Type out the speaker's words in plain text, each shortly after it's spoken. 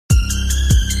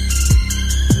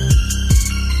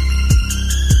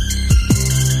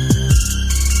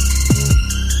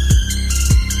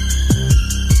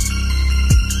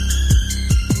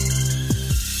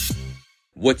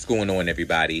What's going on,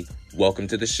 everybody? Welcome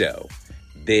to the show.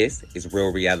 This is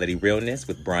Real Reality Realness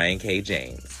with Brian K.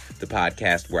 James, the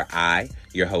podcast where I,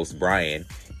 your host Brian,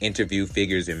 interview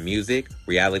figures in music,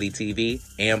 reality TV,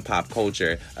 and pop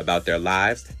culture about their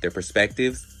lives, their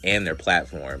perspectives, and their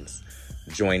platforms.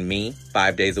 Join me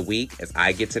 5 days a week as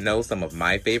I get to know some of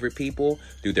my favorite people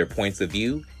through their points of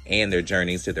view and their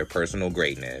journeys to their personal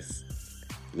greatness.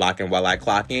 Lock in while I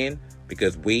clock in,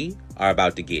 because we are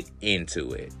about to get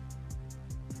into it.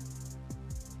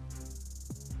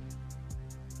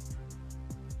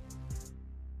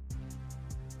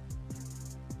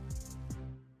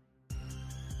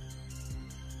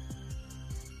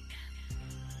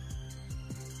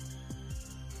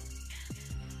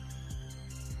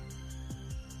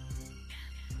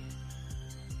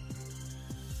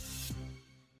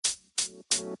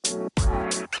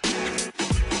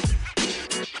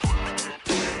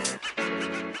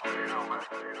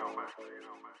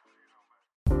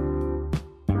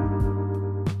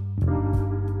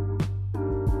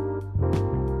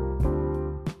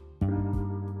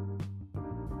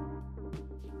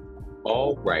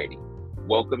 Alrighty,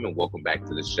 welcome back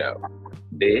to the show.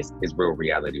 This is Real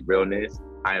Reality Realness.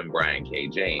 I am Brian K.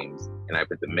 James, and I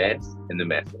put the mess in the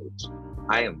message.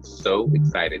 I am so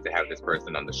excited to have this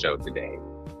person on the show today.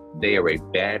 They are a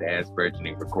badass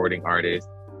burgeoning recording artist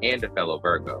and a fellow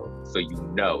Virgo, so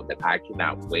you know that I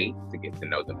cannot wait to get to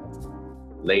know them.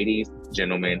 Ladies,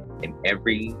 gentlemen,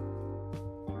 every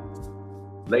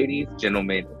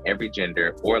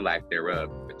gender or lack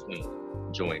thereof between.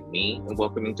 Join me in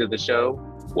welcoming to the show,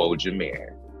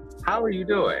 Wojamir. How are you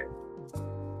doing?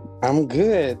 I'm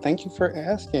good. Thank you for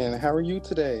asking. How are you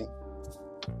today?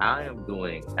 I am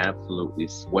doing absolutely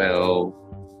swell.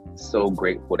 So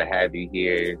grateful to have you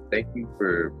here. Thank you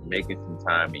for making some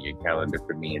time in your calendar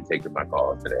for me and taking my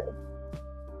call today.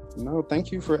 No,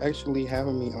 thank you for actually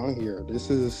having me on here. This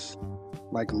is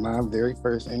like my very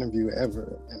first interview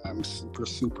ever, and I'm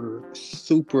super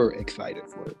excited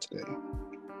for it today.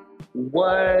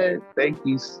 What? Thank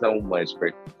you so much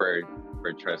for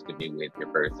trusting me with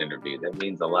your first interview. That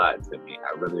means a lot to me.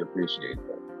 I really appreciate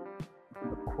that.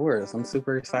 Of course. I'm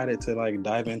super excited to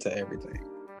dive into everything.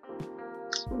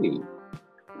 Sweet.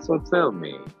 So tell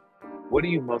me, what are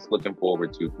you most looking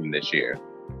forward to from this year?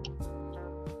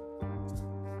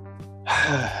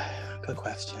 Good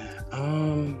question.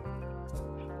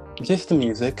 Just the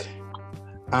music.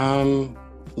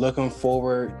 Looking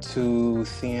forward to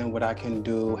seeing what I can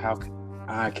do, how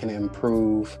I can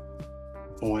improve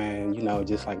on,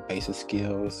 just basic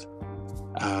skills.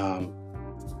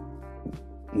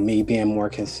 Me being more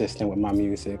consistent with my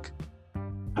music,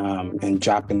 and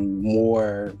dropping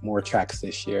more tracks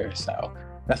this year. So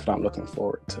that's what I'm looking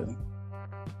forward to.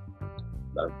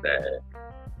 Love that.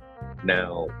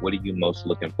 Now, what are you most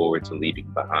looking forward to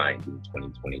leaving behind in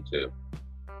 2022?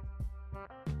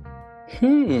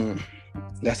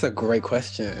 That's a great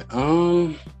question.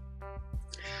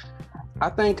 I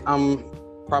think I'm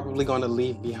probably going to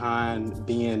leave behind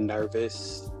being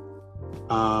nervous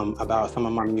about some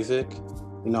of my music.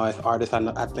 As artists,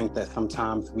 I think that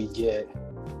sometimes we get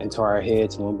into our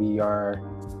heads when we are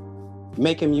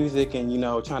making music and,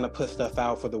 trying to put stuff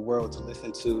out for the world to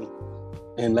listen to.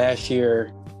 And last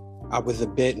year, I was a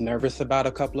bit nervous about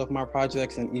a couple of my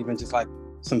projects and even just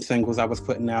some singles I was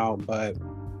putting out, but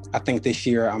I think this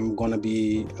year I'm going to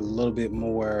be a little bit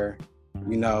more,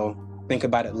 think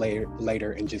about it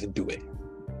later and just do it.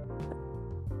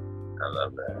 I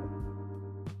love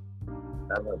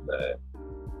that.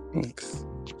 Thanks.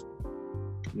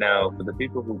 Now, for the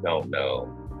people who don't know,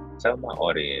 tell my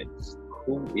audience,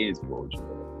 who is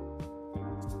Wojamir?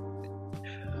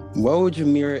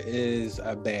 Wojamir is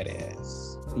a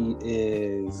badass. He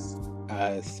is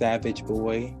a savage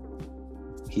boy.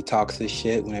 He talks his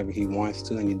shit whenever he wants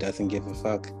to, and he doesn't give a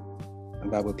fuck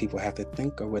about what people have to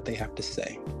think or what they have to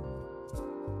say.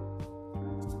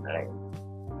 Nice.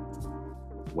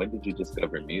 When did you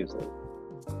discover music?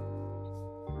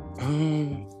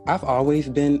 I've always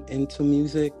been into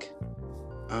music.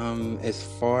 As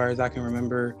far as I can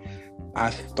remember,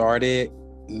 I started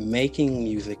making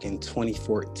music in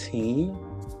 2014.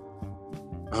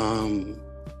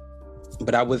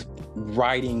 But I was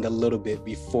writing a little bit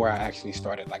before I actually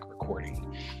started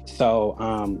recording. So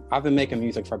I've been making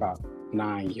music for about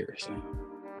 9 years now.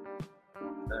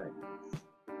 Nice.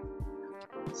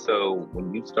 So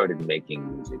when you started making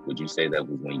music, would you say that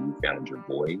was when you found your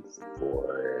voice,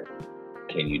 or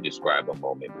can you describe a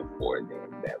moment before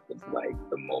then that was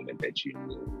the moment that you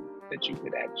knew that you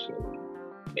could actually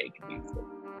make music?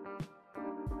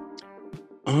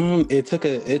 It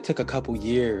took a couple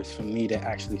years for me to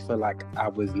actually feel like I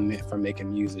was meant for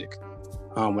making music.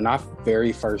 When I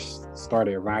very first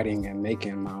started writing and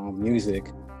making my own music,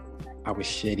 I was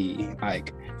shitty.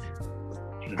 Like,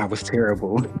 I was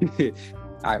terrible.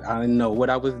 I didn't know what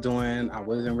I was doing. I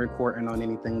wasn't recording on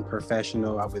anything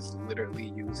professional. I was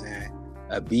literally using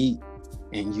a beat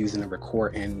and using a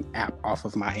recording app off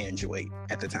of my Android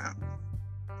at the time.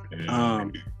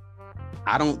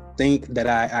 I don't think that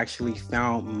I actually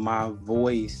found my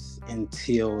voice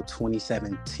until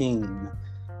 2017,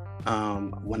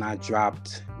 when I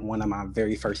dropped one of my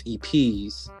very first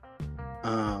EPs.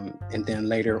 And then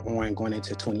later on, going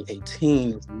into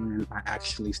 2018, is when I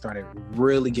actually started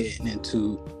really getting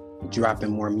into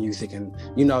dropping more music and,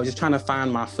 just trying to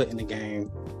find my foot in the game.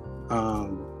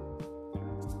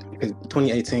 Because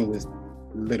 2018 was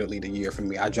literally the year for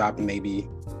me. I dropped maybe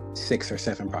 6 or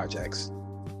 7 projects.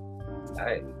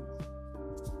 Nice.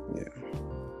 Yeah.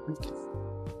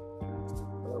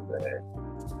 I love that.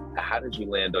 How did you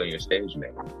land on your stage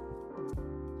name?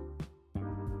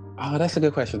 Oh, that's a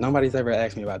good question. Nobody's ever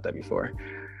asked me about that before.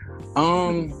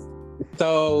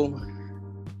 So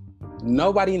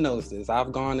nobody knows this.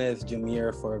 I've gone as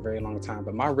Jameer for a very long time,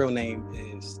 but my real name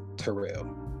is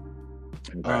Terrell.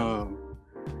 Okay.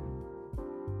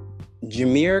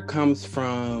 Jameer comes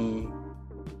from,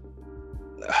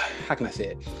 how can I say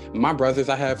it? My brothers,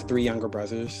 I have 3 younger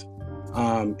brothers.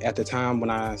 At the time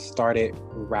when I started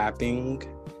rapping,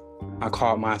 I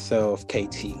called myself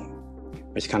KT,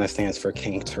 which kind of stands for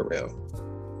King Terrell.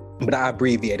 But I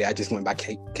abbreviated, I just went by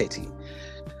KT.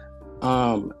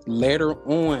 Later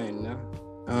on,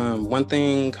 one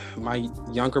thing, my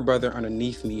younger brother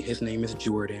underneath me, his name is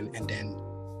Jordan, and then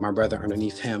my brother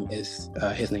underneath him his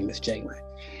name is Jalen.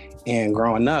 And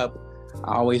growing up,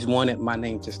 I always wanted my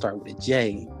name to start with a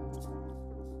J.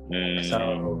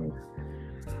 So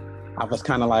I was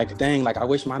kind of like, dang, like I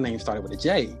wish my name started with a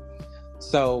J.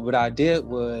 So what I did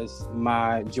was,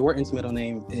 my Jordan's middle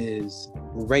name is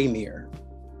Raymir.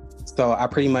 So I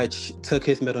pretty much took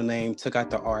his middle name, took out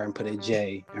the R and put a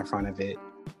J in front of it.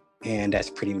 And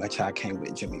that's pretty much how I came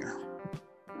with Jameer.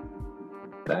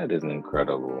 That is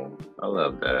incredible. I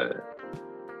love that.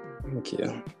 Thank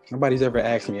you. Nobody's ever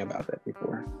asked me about that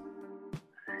before.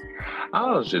 I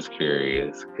was just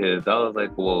curious because I was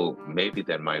like, well, maybe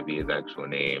that might be his actual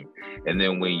name. And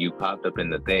then when you popped up in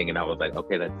the thing and I was like,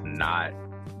 okay, that's not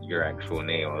your actual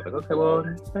name. I was like, okay, well,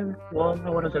 I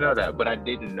wanted to know that. But I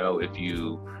didn't know if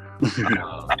you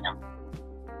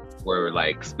were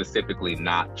like specifically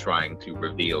not trying to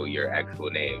reveal your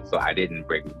actual name. So I didn't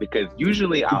because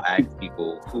usually I'll ask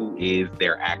people who is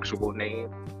their actual name.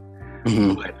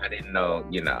 Mm-hmm. But I didn't know,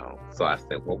 so I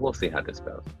said, well, we'll see how this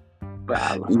goes. But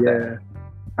I love that.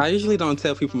 I usually don't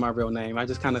tell people my real name. I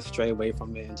just kind of stray away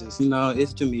from it and just,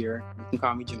 it's Jameer. You can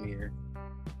call me Jameer.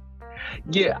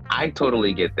 Yeah, I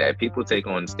totally get that. People take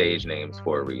on stage names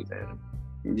for a reason.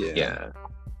 Yeah.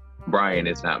 Brian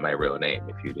is not my real name,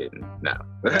 if you didn't know.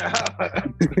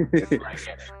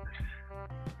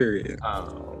 Period.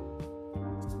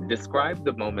 Describe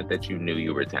the moment that you knew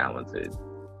you were talented.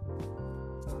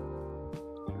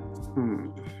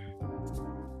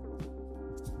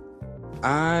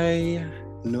 I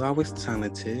knew I was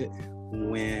talented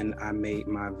when I made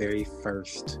my very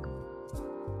first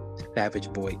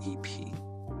Savage Boy EP,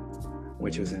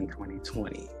 which was in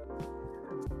 2020.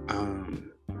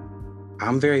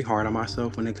 I'm very hard on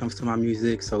myself when it comes to my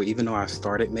music. So even though I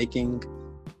started making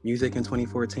music in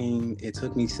 2014, it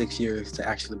took me 6 years to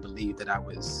actually believe that I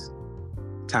was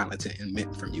talented and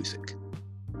meant for music.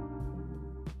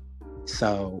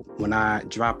 So when I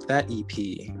dropped that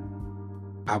EP,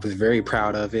 I was very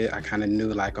proud of it. I kind of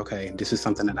knew like, okay, this is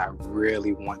something that I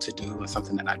really want to do and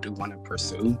something that I do want to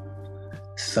pursue.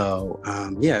 So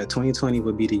 2020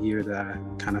 would be the year that I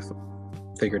kind of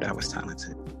figured I was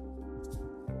talented.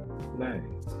 Nice.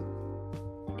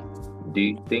 Do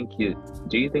you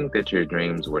think that your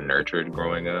dreams were nurtured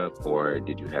growing up, or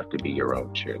did you have to be your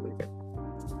own cheerleader?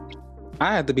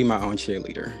 I had to be my own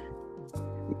cheerleader.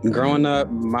 Growing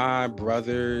up, my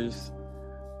brothers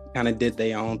kind of did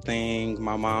their own thing.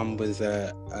 My mom was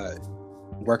a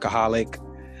workaholic.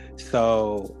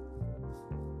 So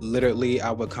literally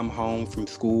I would come home from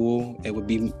school. I would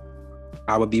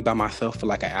be by myself for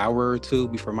like an hour or two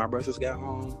before my brothers got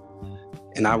home.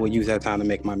 And I would use that time to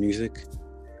make my music.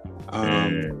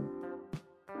 I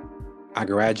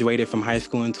graduated from high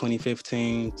school in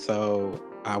 2015. So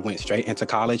I went straight into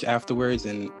college afterwards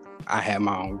and I had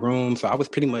my own room. So I was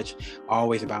pretty much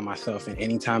always by myself. And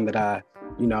anytime that I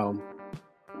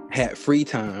had free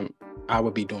time, I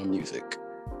would be doing music.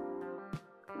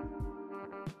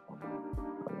 I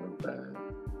love that.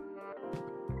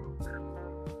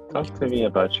 Talk to me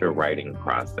about your writing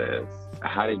process.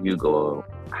 How did you go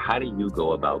how do you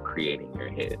go about creating your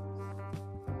hits?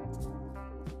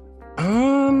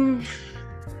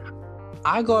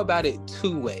 I go about it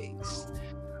two ways.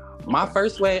 My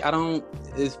first way,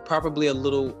 is probably a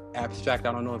little abstract.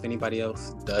 I don't know if anybody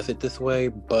else does it this way,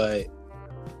 but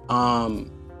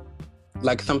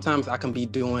like sometimes I can be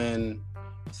doing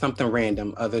something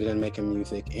random other than making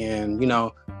music, and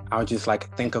I'll just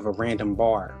like think of a random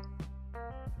bar,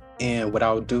 and what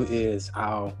I'll do is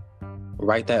I'll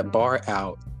write that bar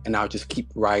out, and I'll just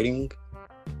keep writing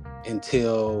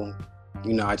until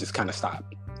I just kind of stop,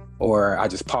 or I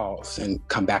just pause and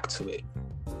come back to it.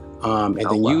 And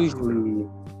then usually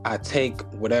I take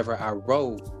whatever I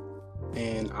wrote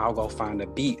and I'll go find a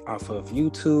beat off of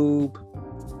YouTube,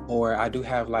 or I do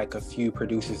have like a few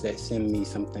producers that send me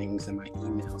some things in my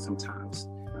email sometimes.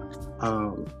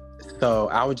 So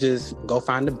I'll just go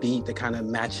find a beat that kind of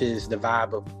matches the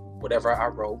vibe of whatever I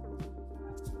wrote,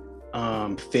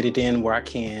 fit it in where I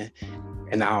can,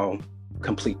 and I'll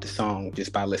complete the song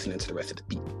just by listening to the rest of the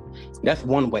beat. That's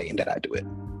one way that I do it.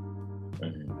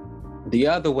 Mm-hmm. The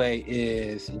other way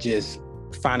is just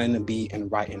finding a beat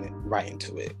and writing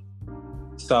to it.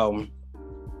 So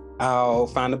I'll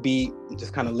find a beat,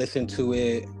 just kind of listen to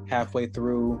it halfway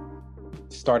through,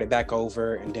 start it back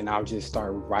over, and then I'll just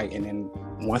start writing. And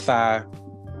once I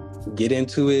get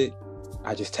into it,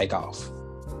 I just take off.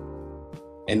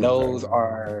 And those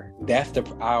are,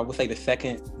 I would say the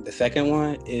second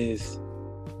one is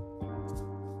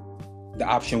the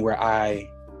option where I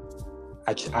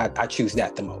choose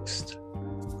that the most.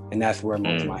 And that's where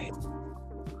most of my hits.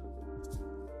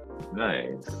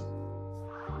 Nice.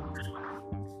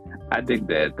 I dig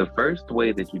that. The first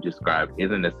way that you described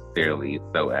isn't necessarily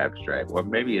so abstract, or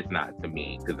maybe it's not to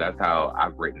me, because that's how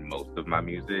I've written most of my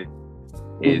music.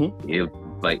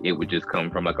 It would just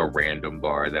come from like a random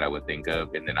bar that I would think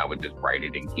of, and then I would just write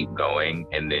it and keep going,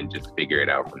 and then just figure it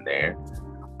out from there.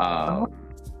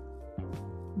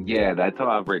 Yeah, that's how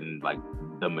I've written like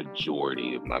the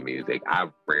majority of my music. I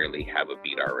rarely have a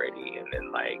beat already, and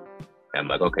then I'm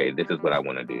like, okay, this is what I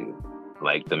want to do.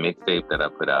 Like the mixtape that I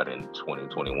put out in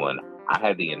 2021, I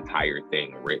had the entire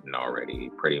thing written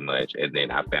already, pretty much, and then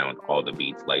I found all the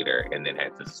beats later, and then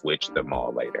had to switch them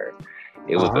all later.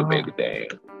 It was a big thing.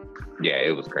 Yeah,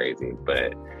 it was crazy,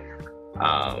 but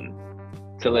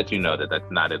to let you know that that's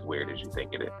not as weird as you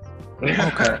think it is.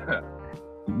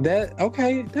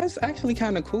 Okay. That's actually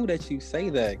kind of cool that you say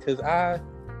that, because I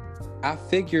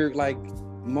figured like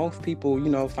most people,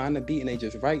 find a beat and they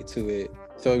just write to it.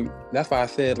 So that's why I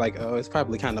said like, oh, it's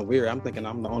probably kind of weird. I'm thinking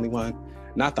I'm the only one,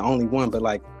 not the only one, but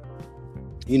like,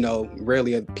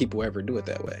 rarely people ever do it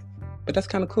that way. But that's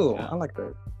kind of cool. Yeah. I like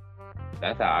that.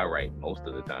 That's how I write most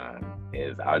of the time,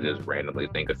 is I'll just randomly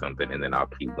think of something and then I'll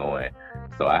keep going.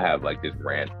 So I have like this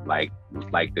like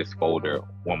this folder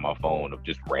on my phone of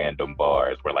just random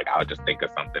bars where like I'll just think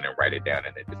of something and write it down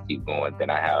and then just keep going.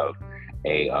 Then I have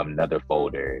another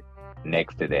folder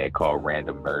next to that called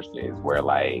random verses, where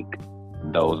like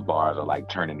those bars are like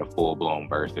turned into full-blown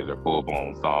verses or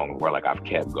full-blown songs where like I've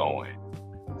kept going.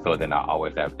 So then I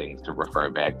always have things to refer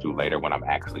back to later when I'm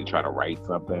actually trying to write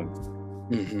something.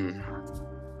 Mm-hmm.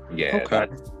 Yeah, okay.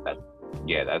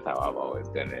 That's how I've always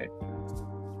done it.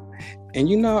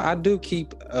 And I do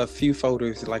keep a few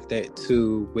folders like that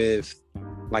too, with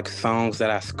like songs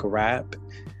that I scrap,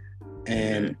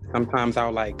 and sometimes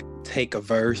I'll like take a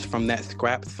verse from that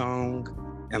scrap song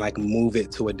and like move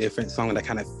it to a different song that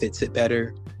kind of fits it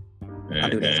better. I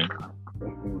do that.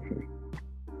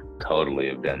 Totally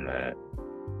have done that.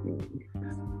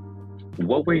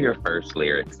 What were your first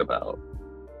lyrics about?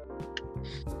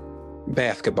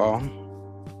 Basketball.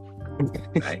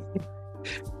 Nice.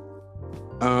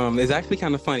 It's actually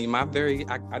kind of funny.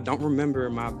 I don't remember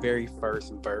my very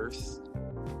first verse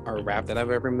or rap that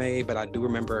I've ever made, but I do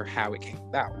remember how it came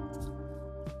about.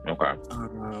 Okay.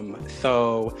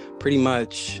 So pretty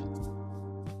much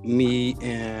me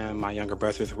and my younger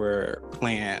brothers were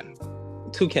playing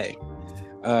 2K.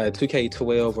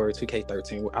 2K12 or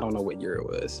 2K13. I don't know what year it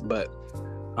was, but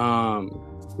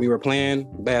we were playing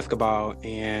basketball,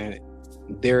 and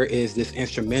there is this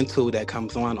instrumental that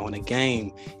comes on a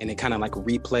game, and it kind of like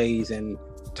replays and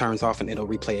turns off, and it'll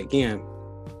replay again.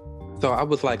 So I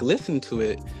was like listening to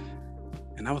it,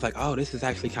 and I was like, oh, this is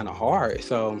actually kind of hard.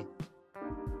 So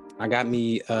I got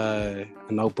me a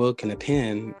notebook and a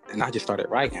pen, and I just started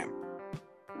writing.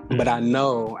 But I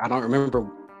don't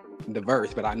remember the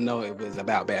verse, but I know it was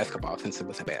about basketball since it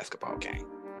was a basketball game.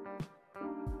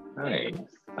 Nice.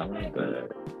 I love that.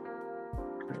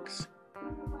 Thanks.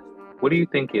 What do you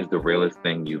think is the realest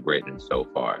thing you've written so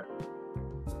far?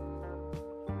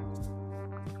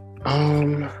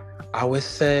 I would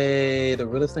say the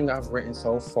realest thing I've written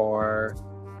so far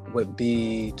would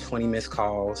be 20 Missed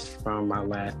Calls from my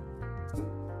last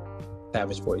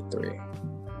Savage Boy 3.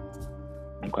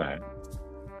 Okay.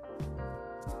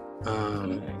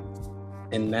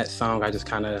 In that song, I just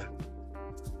kind of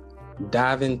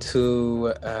dive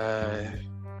into,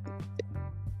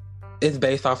 it's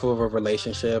based off of a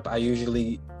relationship. I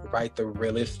usually write the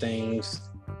realest things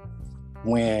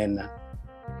when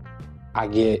I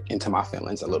get into my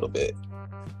feelings a little bit.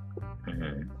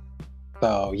 Mm-hmm.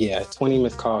 So yeah, 20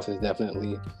 Missed Calls is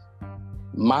definitely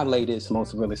my latest,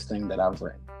 most realist thing that I've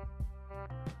written.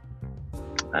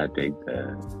 I dig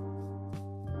that.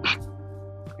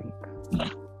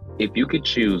 If you could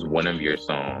choose one of your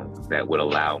songs that would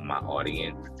allow my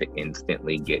audience to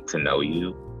instantly get to know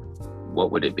you,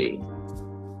 what would it be?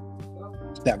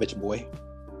 Savage Boy.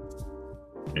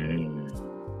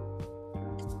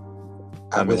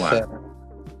 I would say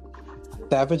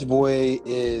Savage Boy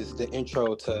is the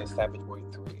intro to Savage Boy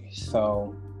 3.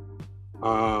 So,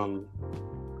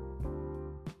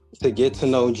 to get to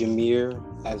know Jameer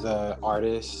as an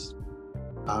artist,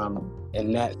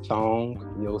 in that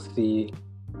song, you'll see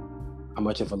how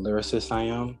much of a lyricist I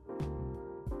am.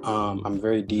 I'm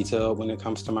very detailed when it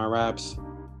comes to my raps.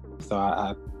 So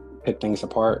I pick things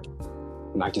apart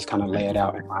and I just kind of lay it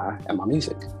out in my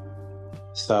music.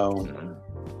 So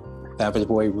Savage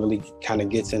Boy really kind of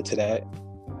gets into that.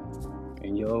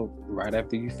 And right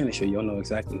after you finish it, you'll know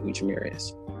exactly who Jameer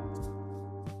is.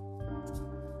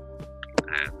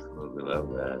 I absolutely love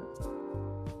that.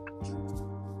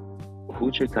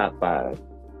 Who's your top 5?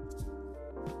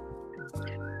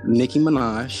 Nicki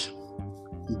Minaj,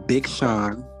 Big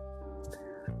Sean,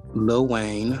 Lil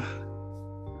Wayne,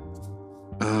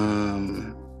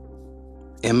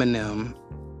 Eminem,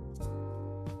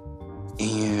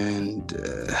 and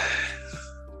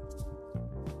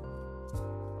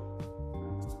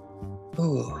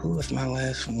who was my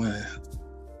last one?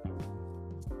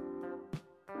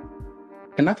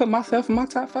 Can I put myself in my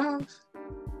top 5?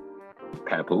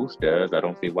 Papoose does. I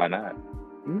don't see why not.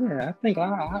 Yeah, I think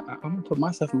I'm gonna put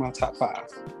myself in my top 5.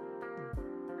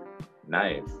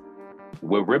 Nice.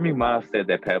 When Remy Ma said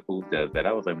that Papoose does that,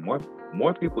 I was like,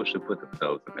 more people should put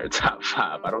themselves in their top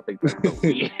 5. I don't think that's so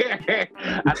weird.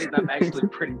 I think that's actually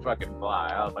pretty fucking fly.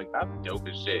 I was like, that's dope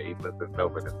as shit. He puts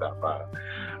himself in the top 5.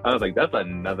 I was like, that's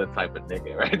another type of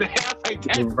nigga right there. I was like,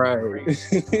 that's right.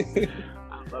 Crazy.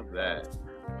 I love that.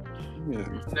 Yeah.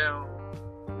 Now,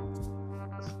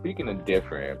 speaking of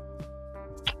different,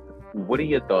 what are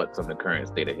your thoughts on the current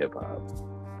state of hip hop?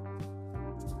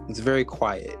 It's very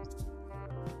quiet.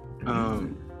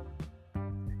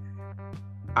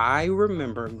 I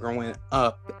remember growing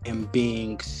up and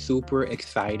being super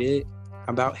excited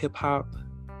about hip hop.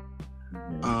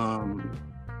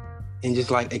 And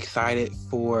just like excited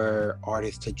for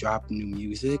artists to drop new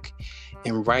music.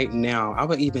 And right now, I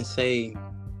would even say,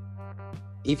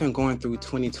 even going through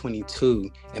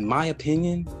 2022, in my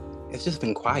opinion, it's just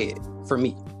been quiet for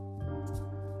me.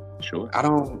 Sure. I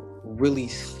don't really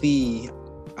see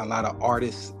a lot of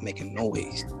artists making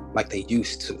noise like they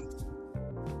used to.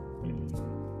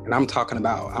 And I'm talking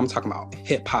about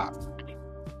hip hop.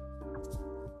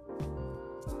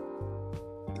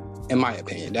 In my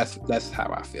opinion, that's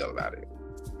how I feel about it.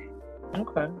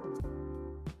 Okay.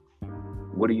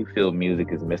 What do you feel music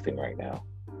is missing right now?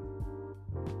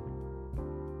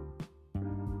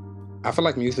 I feel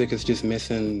like music is just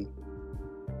missing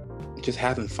just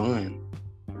having fun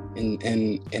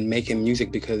and making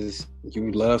music because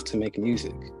you love to make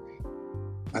music.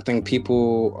 I think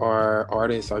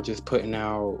artists are just putting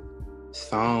out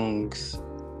songs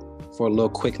for a little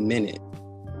quick minute.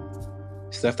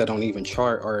 Stuff that don't even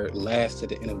chart or last to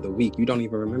the end of the week. You don't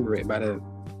even remember it by the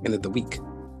end of the week.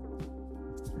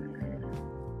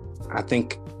 I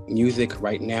think music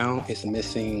right now is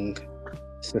missing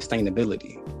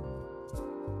sustainability.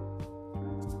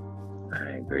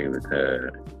 I agree with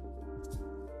that.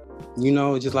 You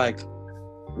know, just like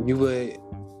an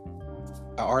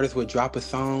artist would drop a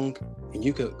song and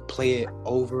you could play it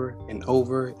over and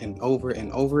over and over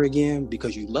and over again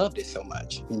because you loved it so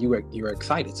much and you were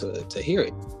excited to hear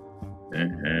it.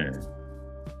 Mm-hmm.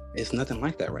 It's nothing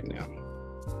like that right now.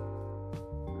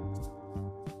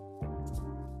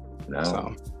 No.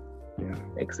 So, yeah.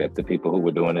 Except the people who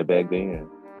were doing it back then.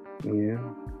 Yeah.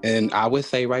 And I would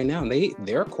say right now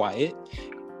they're quiet.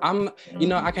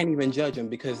 I can't even judge them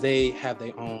because they have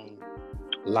their own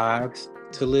lives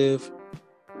to live.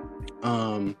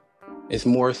 It's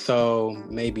more so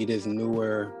maybe this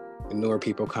newer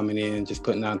people coming in, just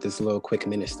putting out this little quick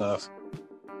minute stuff.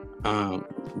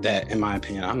 That, in my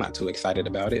opinion, I'm not too excited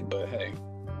about it, but hey.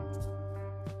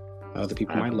 Other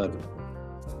people might love it.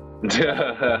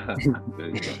 I feel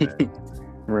you on that.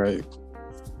 Right.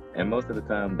 And most of the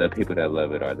time, the people that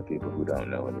love it are the people who don't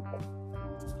know anything.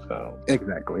 So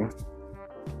Exactly.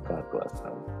 God bless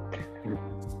them.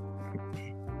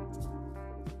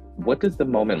 What does the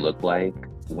moment look like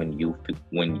when you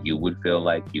would feel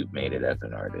like you've made it as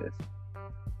an artist?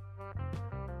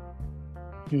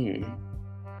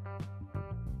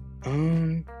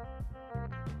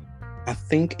 I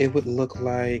think it would look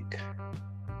like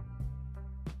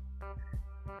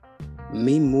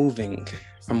me moving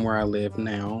from where I live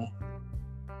now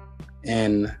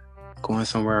and going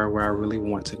somewhere where I really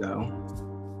want to go,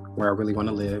 where I really want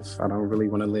to live. I don't really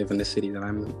want to live in the city that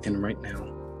I'm in right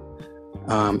now.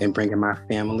 And bringing my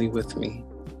family with me.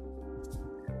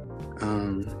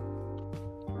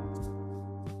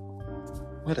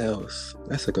 What else?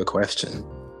 That's a good question.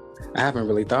 I haven't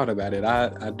really thought about it.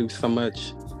 I do so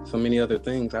many other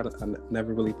things. I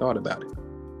never really thought about it.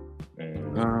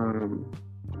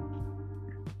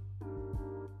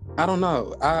 I don't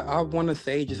know. I want to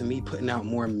say just me putting out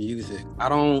more music. I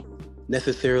don't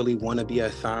necessarily want to be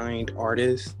a signed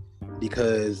artist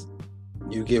because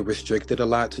you get restricted a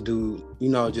lot to do,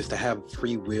 just to have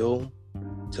free will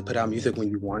to put out music when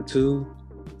you want to.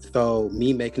 So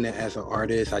me making it as an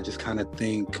artist, I just kind of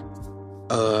think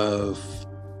of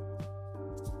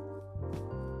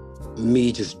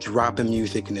me just dropping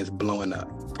music and it's blowing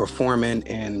up, performing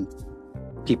and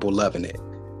people loving it.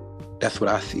 That's what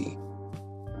I see.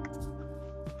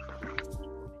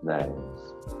 Nice.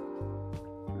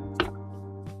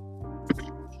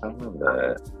 I love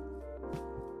that.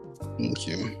 Thank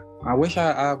you. I wish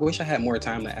I had more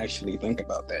time to actually think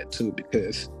about that too,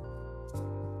 because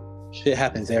shit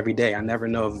happens every day. I never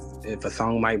know if a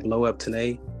song might blow up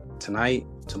tonight,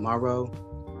 tomorrow.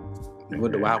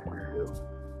 What do I want to do?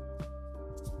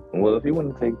 Well, if you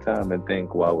want to take time and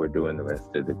think while we're doing the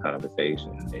rest of the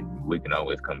conversation, then we can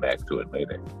always come back to it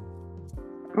later.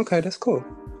 Okay, that's cool.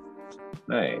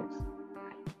 Nice.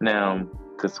 Now,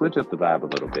 to switch up the vibe a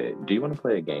little bit, do you want to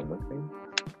play a game with me?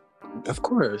 Of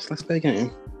course. Let's play a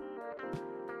game.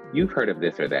 You've heard of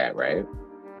this or that, right?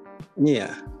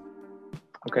 Yeah.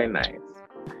 Okay, nice.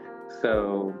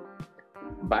 So,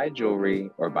 buy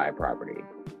jewelry or buy property?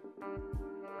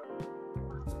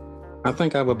 I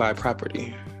think I would buy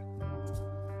property.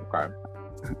 Okay.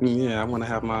 Yeah, I want to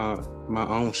have my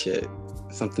own shit.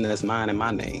 Something that's mine in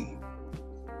my name.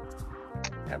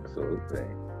 Absolutely.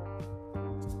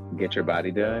 Get your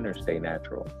body done or stay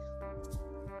natural?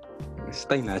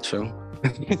 Stay natural.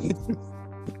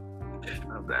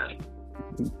 Love that.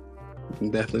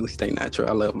 Definitely stay natural.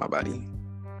 I love my body.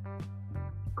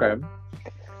 Okay.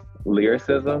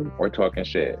 Lyricism or talking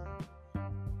shit?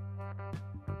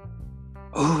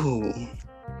 Oh,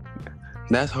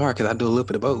 that's hard because I do a little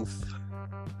bit of both.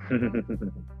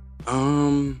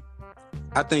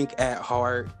 I think at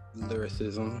heart,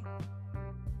 lyricism.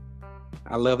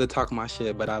 I love to talk my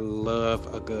shit, but I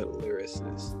love a good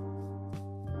lyricist.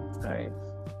 Nice.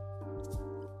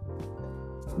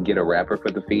 Get a rapper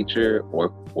for the feature or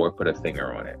put a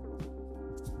singer on it?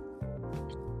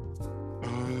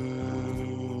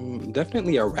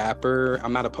 Definitely a rapper.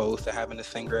 I'm not opposed to having a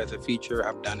singer as a feature.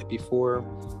 I've done it before.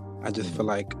 I just feel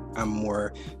like I'm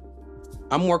more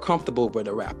comfortable with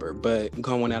a rapper, but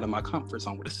going out of my comfort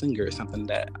zone with a singer is something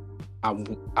that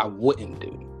I wouldn't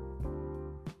do.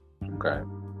 Okay.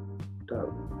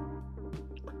 Dope.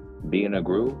 Be in a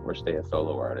group or stay a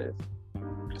solo artist?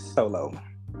 Solo.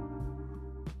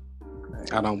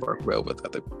 Okay. I don't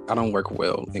work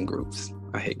well in groups.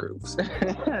 I hate groups.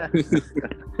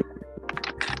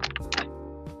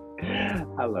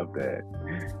 I love that.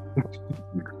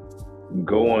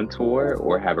 Go on tour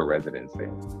or have a residency?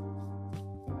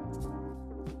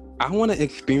 I want to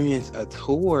experience a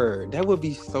tour. That would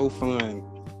be so fun.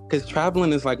 Because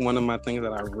traveling is like one of my things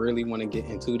that I really want to get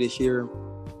into this year.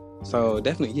 So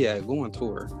definitely, yeah, go on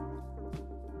tour.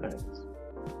 Nice.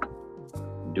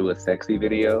 Do a sexy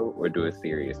video or do a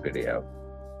serious video?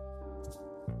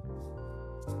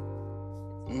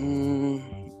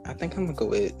 I think I'm going to go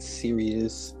with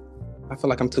serious. I feel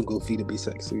like I'm too goofy to be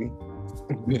sexy.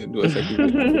 Do a sexy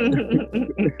video.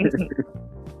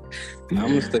 I'm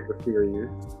going to stick with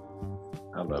serious.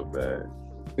 I love that.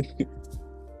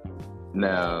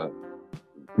 Now,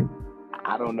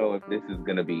 I don't know if this is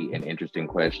going to be an interesting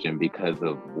question because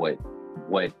of what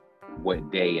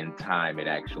day and time it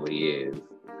actually is,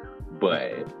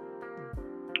 but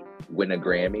win a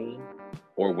Grammy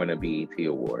or win a BET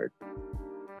award?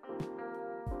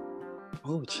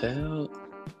 Oh, child.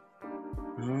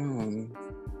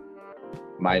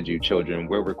 Mind you, children,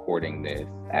 we're recording this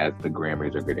as the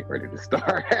Grammys are getting ready to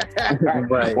start.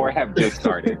 Right. Or have just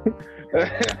started.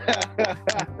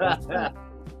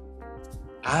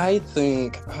 I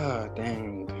think,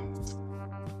 dang.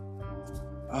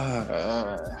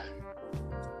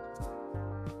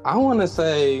 I want to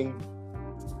say,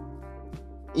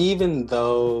 even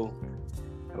though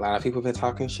a lot of people have been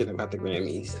talking shit about the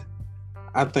Grammys,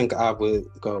 I think I would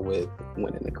go with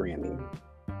winning the Grammy.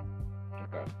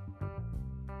 Okay.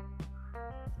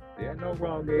 Yeah, no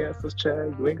wrong answers,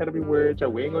 Chad. You ain't gotta be worried, Chad.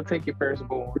 We ain't gonna take your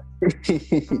firstborn.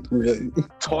 Really?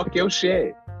 Talk your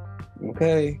shit.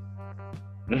 Okay.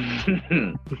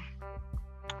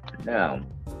 Now,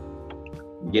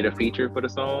 get a feature for the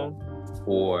song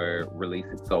or release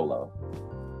it solo?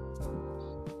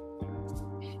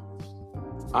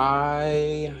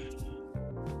 I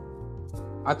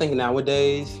think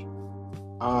nowadays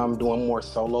I'm doing more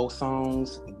solo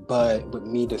songs, but with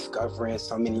me discovering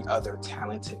so many other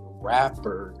talented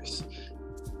rappers,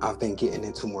 I've been getting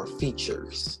into more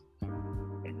features.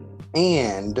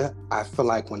 And I feel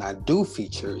like when I do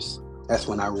features, that's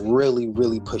when I really,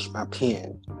 really push my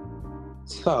pen.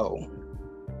 So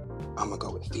I'm gonna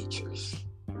go with features.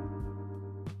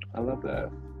 I love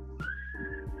that.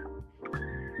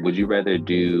 Would you rather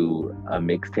do a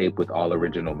mixtape with all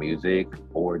original music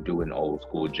or do an old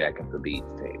school Jack and the Beats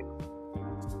tape?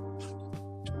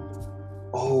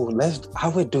 Oh, I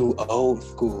would do old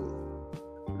school.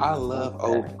 I love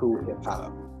old school hip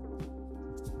hop.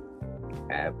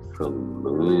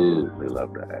 Absolutely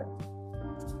love that.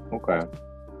 Okay.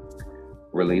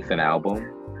 Release an album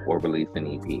or release an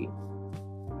EP?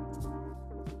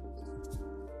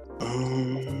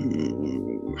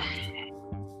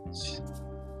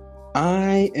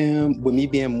 With me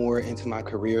being more into my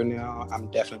career now, I'm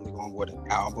definitely going with an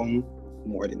album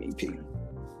more than EP.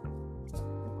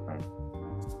 Okay.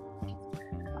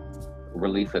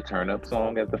 Release a turn up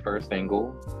song as the first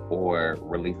single or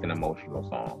release an emotional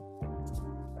song?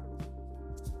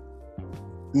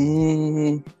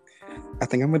 I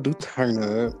think I'm gonna do turn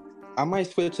up. I might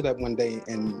switch it up one day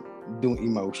and do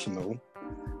emotional,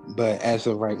 but as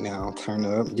of right now, turn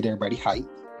up, get everybody hyped.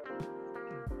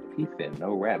 He said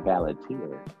no rap ballads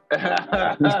here.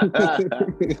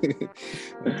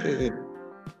 Okay.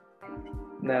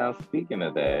 Now, speaking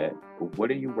of that, what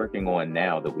are you working on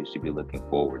now that we should be looking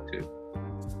forward to?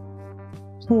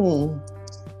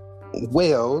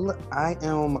 Well, I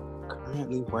am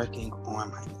currently working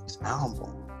on my next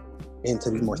album. And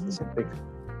to be more specific,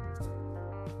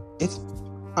 it's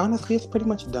pretty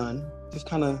much done. Just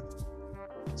kind of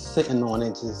sitting on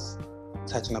it, just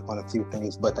touching up on a few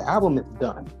things. But the album is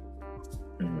done.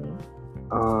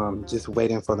 Just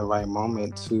waiting for the right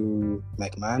moment to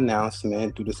make my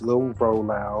announcement, do this little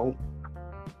rollout,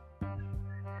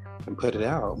 and put it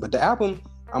out. But the album,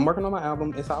 I'm working on my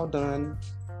album. It's all done,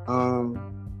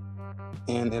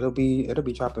 and it'll be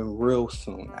dropping real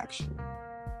soon, actually.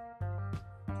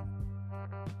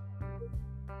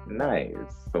 Nice.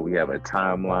 So we have a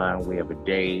timeline, we have a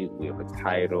date, we have a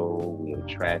title, we have a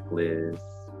track list,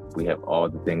 we have all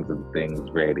the things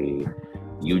ready.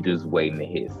 You just waiting to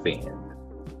hit send.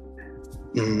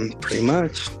 Pretty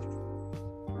much.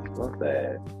 Love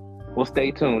that. Well,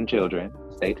 stay tuned, children.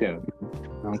 Stay tuned.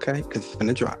 Okay, because it's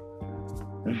gonna drop.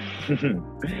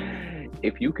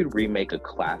 If you could remake a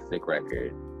classic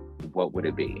record, what would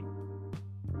it be?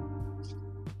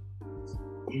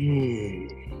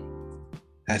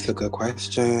 That's a good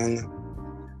question.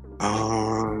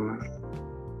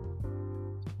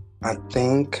 I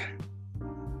think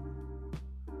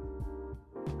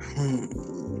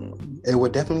it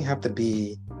would definitely have to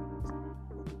be.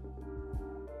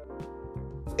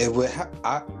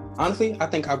 Honestly, I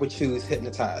think I would choose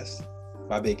 "Hypnotized"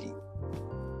 by Biggie.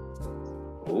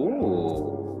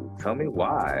 Ooh, tell me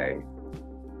why.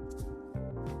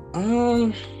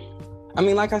 I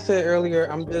mean, like I said earlier,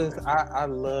 I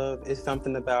love, it's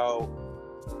something about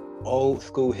old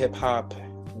school hip hop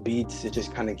beats that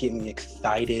just kind of get me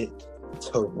excited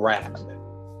to rap.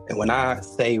 And when I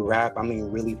say rap, I mean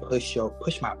really push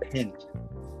my pen.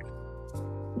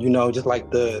 You know, just like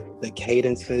the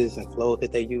cadences and flows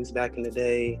that they used back in the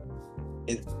day,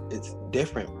 it's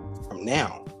different from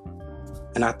now.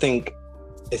 And I think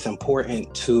it's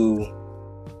important to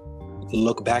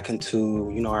look back into,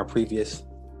 our previous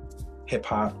hip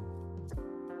hop,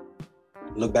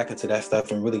 look back into that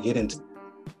stuff and really get into.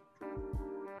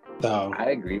 So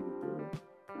I agree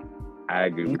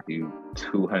with you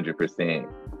 200%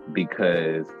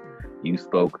 because you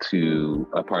spoke to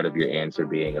a part of your answer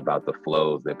being about the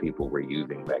flows that people were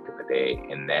using back in the day,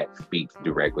 and that speaks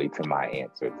directly to my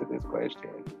answer to this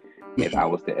question. if I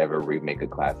was to ever remake a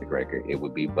classic record, it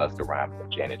would be Busta Rhymes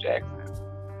and Janet Jackson.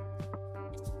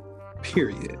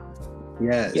 Period.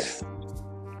 Yes.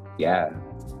 Yeah.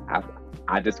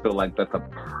 I just feel like that's a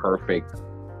perfect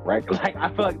record. Like, I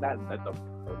feel like that's a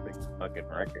perfect fucking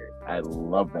record. I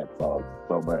love that song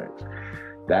so much.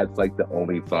 That's like the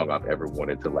only song I've ever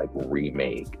wanted to like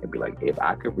remake and be like, if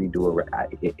I could redo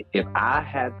it, if I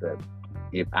had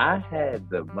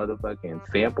the motherfucking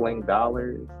sampling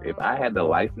dollars, if I had the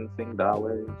licensing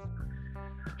dollars,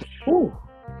 whew,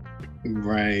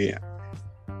 right,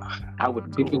 I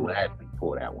would gladly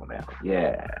pull that one out.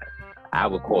 Yeah, I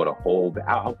would call I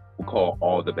would call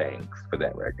all the banks for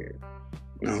that record.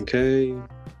 Okay.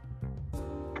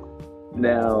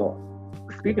 Now,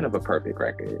 speaking of a perfect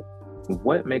record,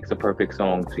 what makes a perfect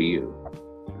song to you?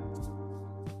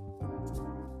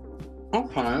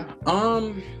 Okay.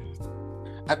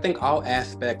 I think all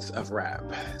aspects of rap.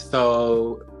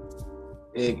 So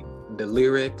the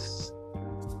lyrics,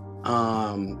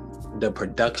 the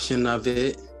production of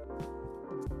it,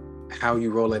 how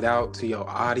you roll it out to your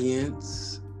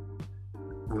audience.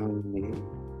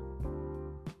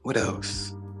 What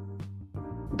else?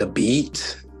 The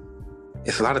beat.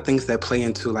 It's a lot of things that play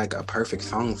into like a perfect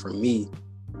song for me.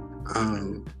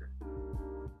 And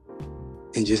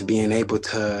just being able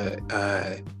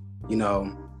to,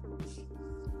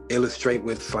 illustrate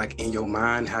with like in your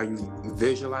mind how you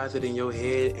visualize it in your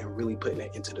head and really putting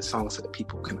it into the song so that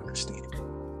people can understand it.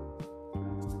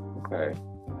 Okay.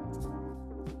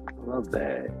 I love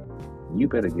that. You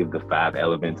better give the 5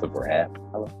 elements of rap.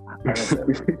 I love that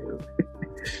for you.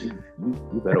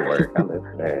 You better work. I love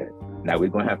that. Now we're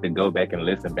gonna have to go back and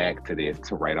listen back to this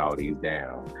to write all these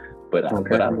down. But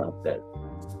I love that.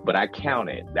 But I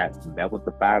counted. That was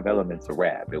the 5 elements of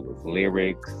rap. It was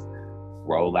lyrics,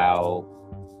 rollout,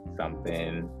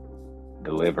 something,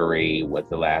 delivery, what's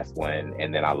the last one,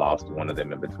 and then I lost one of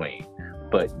them in between.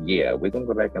 But yeah, we're gonna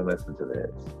go back and listen to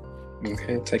this.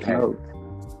 Okay, take notes.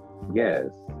 Yes,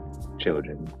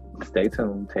 children, stay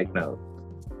tuned, take notes.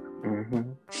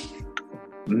 Mm-hmm.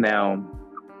 Now,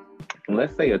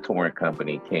 let's say a touring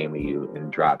company came to you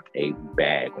and dropped a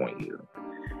bag on you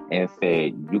and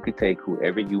said you could take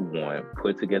whoever you want,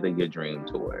 put together your dream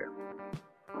tour.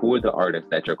 Who are the artists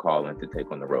that you're calling to take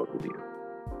on the road with you?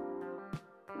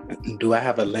 Do I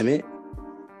have a limit?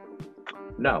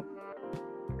 No.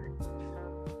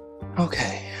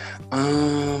 Okay.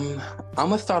 I'm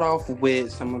gonna start off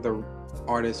with some of the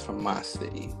artists from my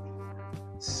city.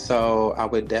 So I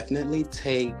would definitely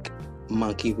take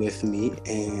Monkey with me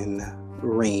and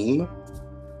Reem.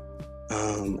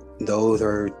 Those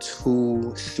are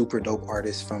 2 super dope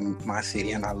artists from my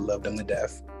city, and I love them to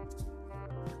death.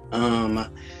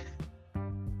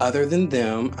 Other than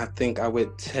them, I think I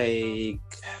would take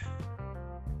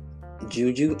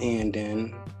Juju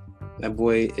Andon. That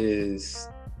boy is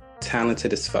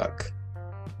talented as fuck.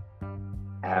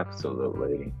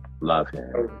 Absolutely. Love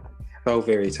him. So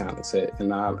very talented,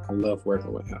 and I love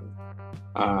working with him.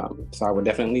 So I would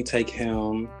definitely take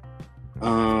him.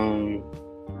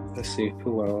 Let's see,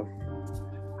 who else?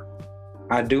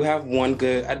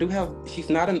 She's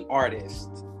not an artist.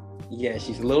 Yeah,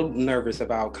 she's a little nervous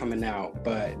about coming out,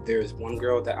 but there's one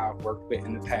girl that I've worked with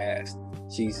in the past.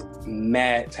 She's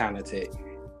mad talented,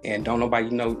 and don't nobody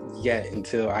know yet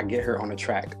until I get her on the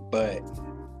track. But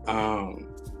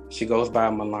she goes by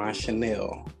Milan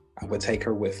Chanel. I would take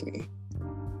her with me.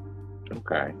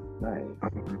 Okay, nice.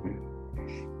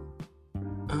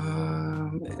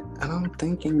 I don't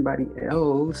think anybody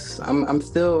else. I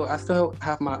still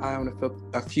have my eye on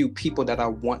a few people that I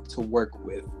want to work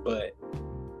with, but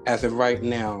as of right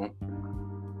now,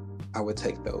 I would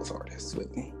take those artists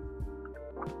with me.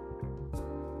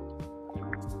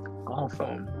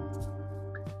 Awesome.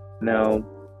 Now,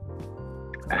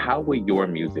 how will your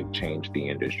music change the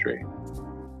industry?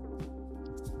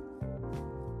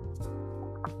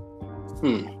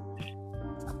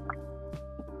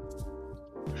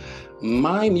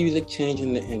 My music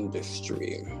changing the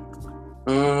industry.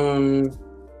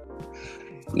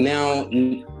 Now,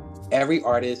 every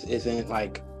artist isn't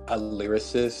like a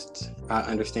lyricist. I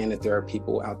understand that there are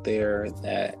people out there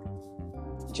that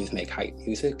just make hype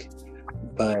music,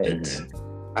 but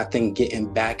I think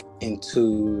getting back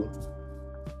into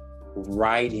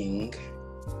writing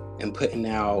and putting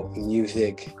out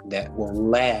music that will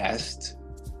last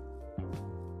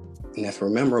and that's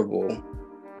memorable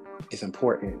is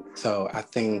important. So I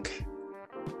think,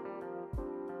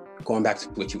 going back to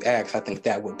what you asked, I think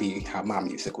that would be how my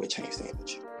music would change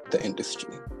the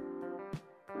industry.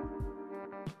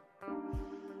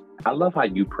 I love how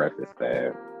you preface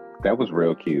that. That was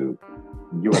real cute.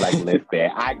 You were like, listen,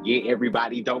 I get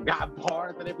everybody don't got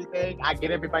bars and everything. I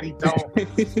get everybody don't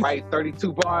write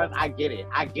 32 bars. I get it.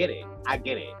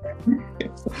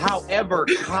 However,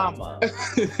 comma.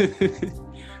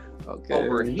 Okay.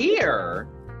 Over here,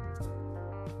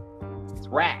 it's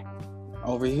rap.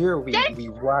 Over here, we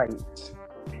write.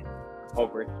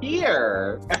 Over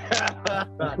here,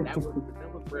 that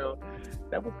was real.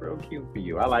 That was real cute for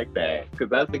you. I like that because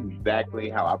that's exactly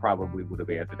how I probably would have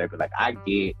answered that. But like,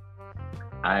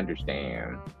 I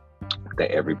understand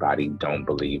that everybody don't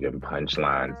believe in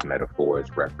punchlines, metaphors,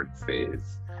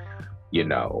 references,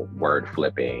 word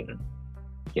flipping,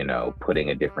 putting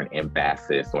a different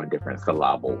emphasis on different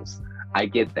syllables. I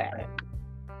get that.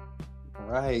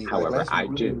 Right. However, I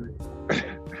do.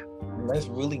 Let's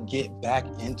really get back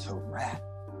into rap.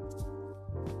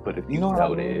 But if you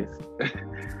notice,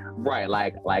 right,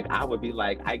 like I would be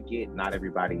like, I get not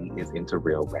everybody is into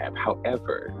real rap.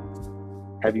 However,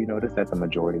 have you noticed that the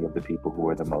majority of the people who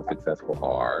are the most successful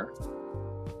are?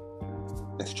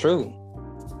 That's true.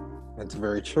 That's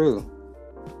very true.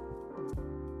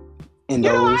 And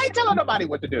I ain't telling nobody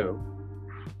what to do.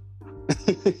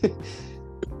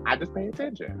 I just pay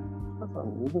attention.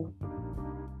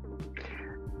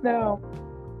 Now,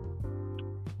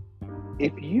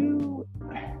 if you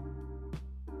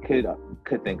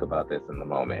could think about this in the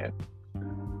moment,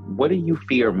 what do you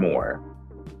fear more?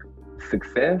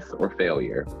 Success or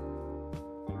failure?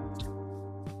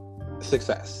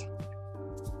 Success.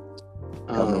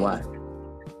 Tell me why.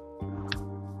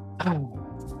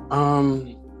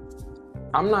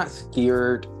 I'm not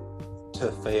scared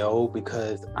to fail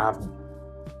because I've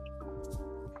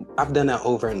done that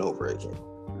over and over again.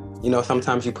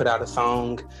 Sometimes you put out a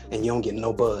song and you don't get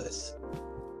no buzz.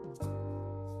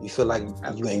 You feel like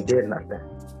you ain't did nothing.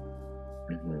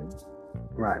 Mm-hmm.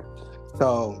 Right.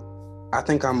 So I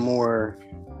think I'm more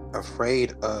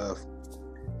afraid of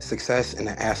success in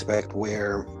an aspect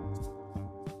where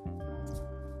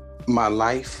my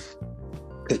life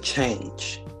could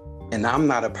change. And I'm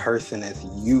not a person that's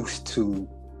used to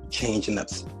changing up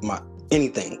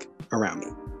anything around me.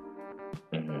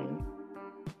 Mm-hmm.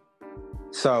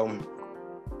 So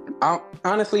I'm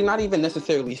honestly not even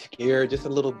necessarily scared, just a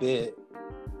little bit,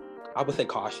 I would say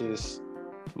cautious,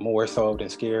 more so than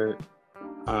scared.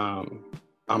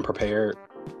 I'm prepared,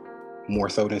 more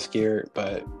so than scared,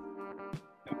 but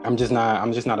I'm just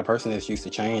not a person that's used to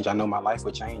change. I know my life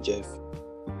would change if,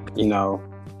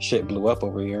 shit blew up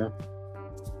over here.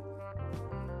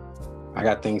 I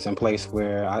got things in place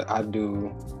where I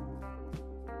do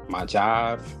my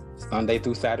job Sunday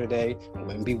through Saturday. I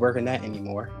wouldn't be working that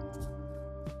anymore.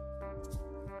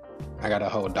 I got a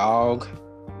whole dog.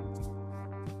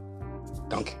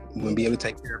 Wouldn't be able to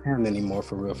take care of him anymore,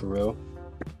 for real.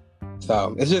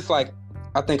 So it's just like,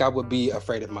 I think I would be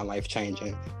afraid of my life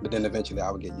changing, but then eventually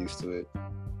I would get used to it.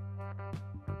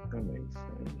 That makes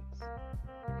sense.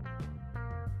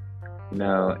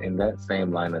 Now, in that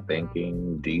same line of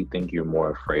thinking, do you think you're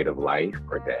more afraid of life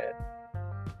or death?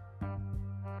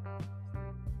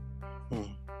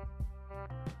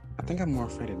 I think I'm more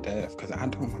afraid of death because I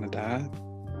don't want to die.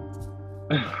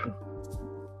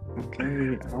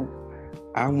 Okay,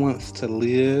 I want to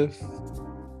live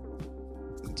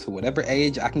to whatever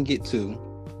age I can get to.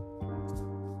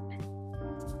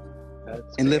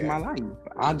 And live my life.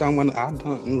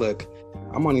 Look,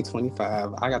 I'm only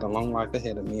 25. I got a long life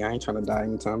ahead of me. I ain't trying to die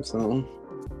anytime soon.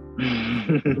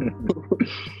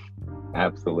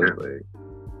 Absolutely.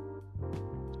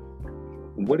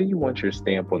 What do you want your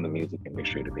stamp on the music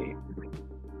industry to be?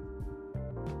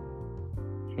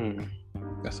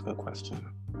 That's a good question.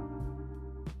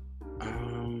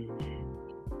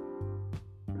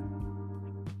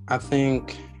 I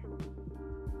think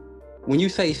when you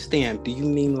say stamp, do you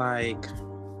mean like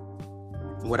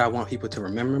what I want people to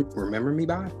remember me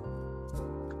by?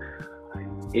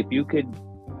 If you could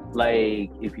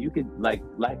like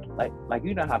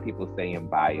you know how people say in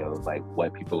bios like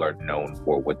what people are known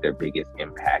for, what their biggest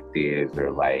impact is,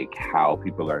 or like how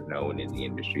people are known in the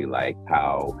industry, like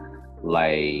how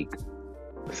like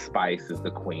Spice is the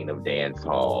queen of dance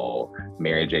hall,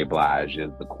 Mary J. Blige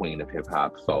is the queen of hip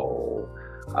hop soul,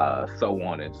 so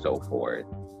on and so forth.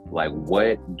 Like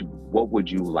what would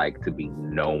you like to be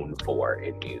known for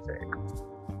in music?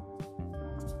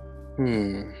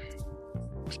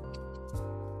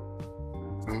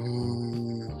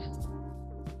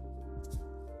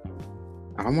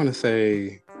 I want to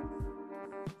say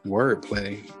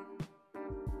wordplay.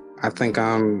 I think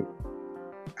I'm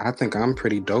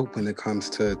pretty dope when it comes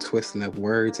to twisting up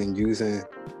words and using,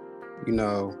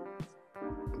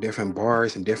 different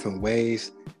bars in different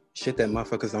ways. Shit that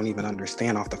motherfuckers don't even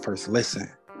understand off the first listen.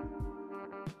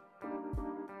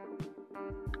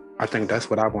 I think that's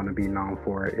what I want to be known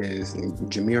for. Is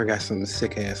Jameer got some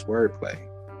sick ass wordplay.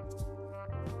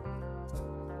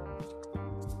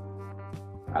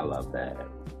 I love that.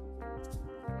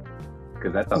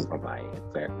 Because that's also my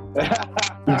answer.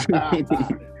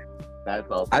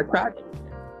 That's also my answer.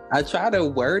 I try to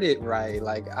word it right.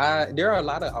 Like there are a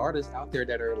lot of artists out there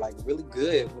that are like really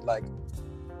good with like,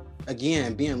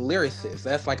 again, being lyricists.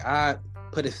 That's like I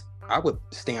would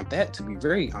stamp that, to be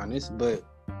very honest, but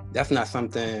that's not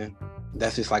something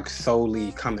that's just like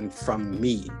solely coming from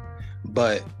me.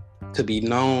 But to be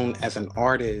known as an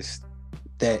artist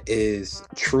that is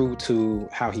true to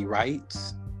how he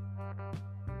writes,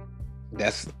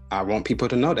 I want people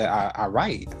to know that I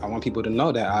write. I want people to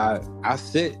know that I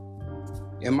sit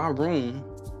in my room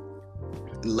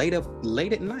late at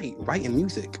night writing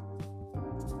music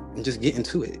and just getting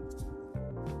to it.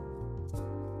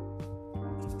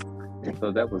 And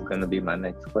so that was going to be my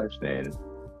next question.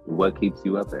 What keeps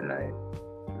you up at night?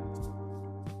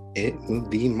 It will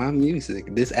be my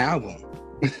music. This album.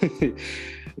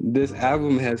 This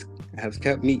album has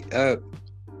kept me up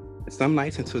some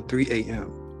nights until 3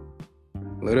 a.m.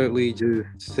 Literally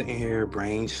just sitting here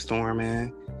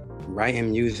brainstorming,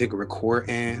 writing music,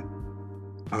 recording.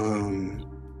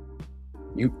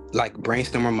 You like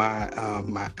brainstorming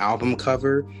my album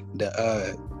cover,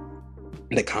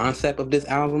 the concept of this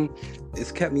album.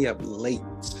 It's kept me up late,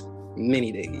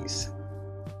 many days.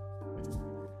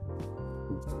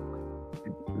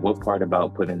 What part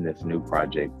about putting this new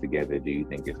project together do you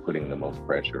think is putting the most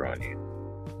pressure on you?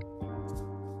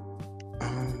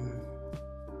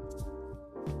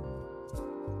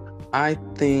 I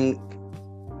think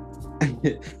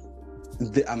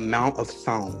the amount of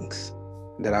songs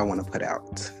that I want to put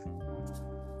out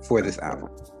for this album.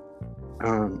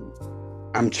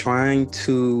 I'm trying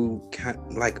to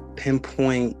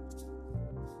pinpoint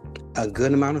a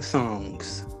good amount of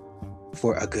songs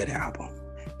for a good album.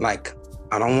 Like,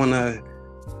 I don't want to.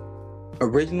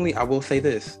 Originally, I will say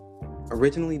this.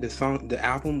 Originally, the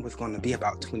album was going to be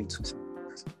about 22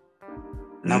 songs,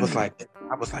 and I was like,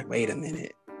 wait a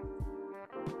minute.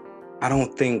 I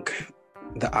don't think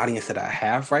the audience that I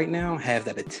have right now has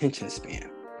that attention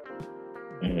span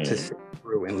to sit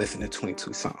through and listen to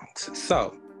 22 songs.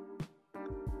 So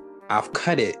I've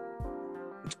cut it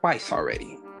twice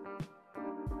already.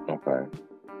 Okay.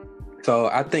 So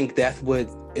I think that's what,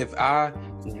 if I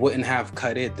wouldn't have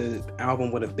cut it, the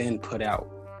album would have been put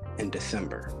out in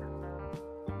December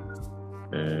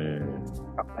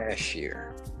of last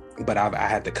year. But I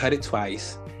had to cut it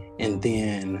twice and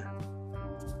then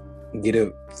get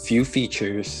a few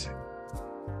features.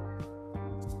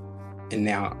 And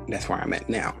now that's where I'm at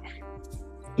now.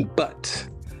 But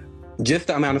just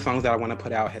the amount of songs that I want to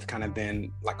put out has kind of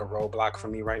been like a roadblock for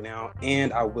me right now.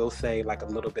 And I will say like a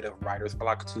little bit of writer's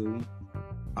block too,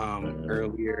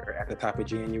 earlier at the top of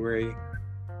January.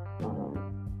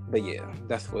 But yeah,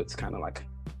 that's what's kind of like,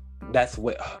 that's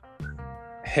what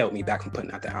held me back from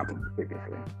putting out the album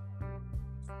previously.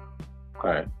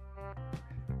 Okay.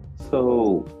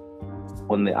 So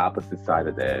on the opposite side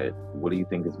of that, what do you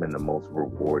think has been the most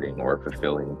rewarding or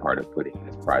fulfilling part of putting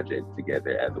this project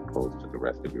together as opposed to the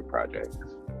rest of your projects?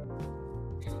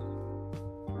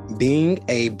 Being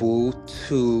able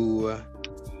to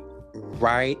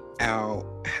write out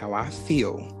how I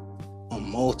feel on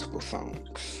multiple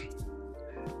songs.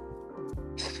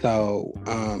 So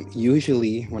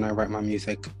usually when I write my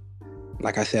music,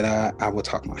 like I said, I will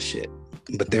talk my shit.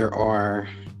 But there are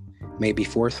maybe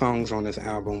 4 songs on this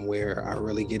album where I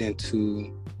really get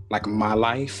into like my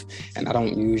life, and I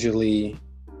don't usually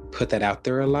put that out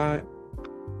there a lot.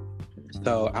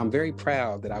 So I'm very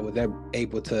proud that I was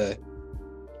able to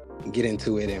get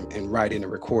into it and write it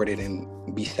and record it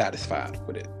and be satisfied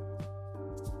with it.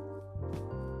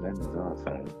 That is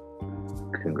awesome.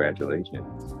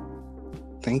 Congratulations.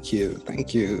 Thank you.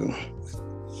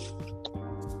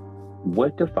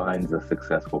 What defines a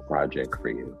successful project for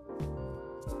you?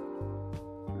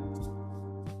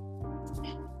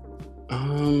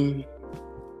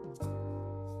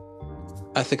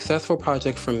 A successful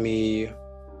project for me,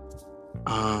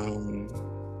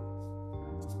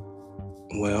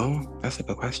 well, that's a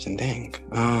good question, dang.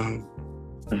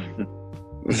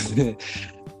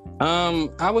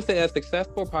 I would say a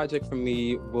successful project for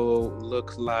me will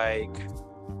look like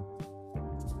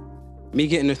me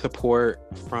getting the support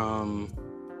from,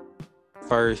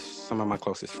 first, some of my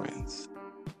closest friends.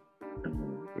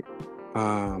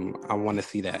 I want to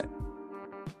see that.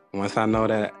 Once I know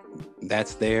that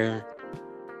that's there,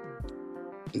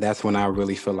 that's when I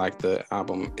really feel like the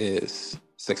album is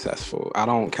successful.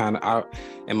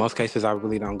 In most cases, I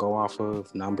really don't go off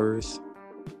of numbers.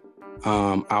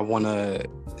 I want to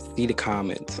see the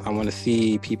comments. I want to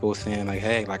see people saying like,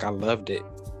 hey, like I loved it.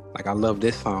 Like I love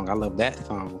this song. I love that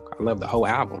song. I love the whole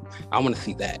album. I want to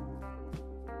see that.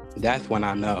 That's when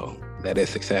I know that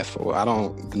it's successful.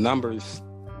 The numbers,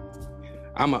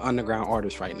 I'm an underground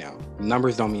artist right now.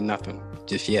 Numbers don't mean nothing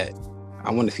just yet.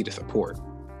 I want to see the support.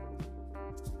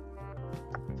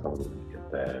 Totally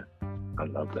get that. I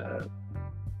love that.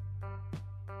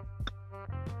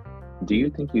 Do you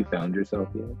think you found yourself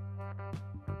yet?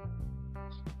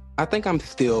 I think I'm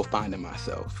still finding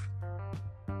myself.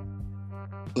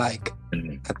 Like,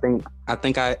 I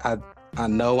think I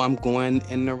know I'm going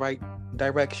in the right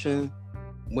direction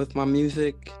with my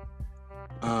music.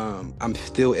 I'm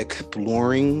still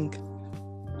exploring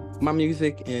my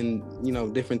music and,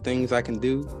 different things I can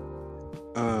do.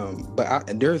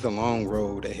 But there's a long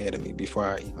road ahead of me before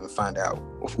I even find out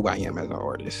who I am as an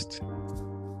artist.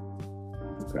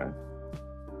 Okay.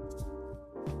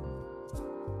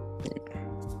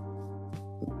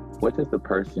 What does the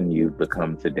person you've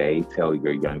become today tell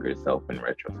your younger self in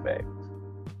retrospect?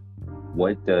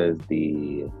 What does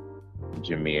the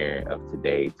Jameer of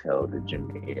today tell the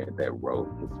Jameer that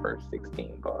wrote his first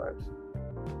 16 bars?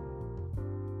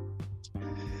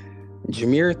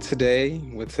 Jameer today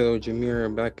would tell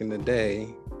Jameer back in the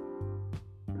day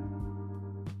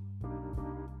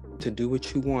to do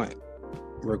what you want,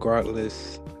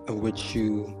 regardless of what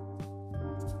you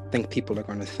think people are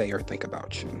going to say or think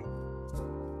about you.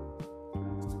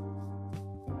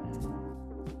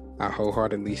 I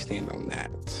wholeheartedly stand on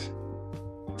that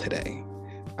today.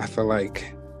 I feel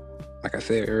like I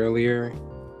said earlier,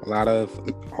 a lot of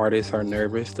artists are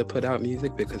nervous to put out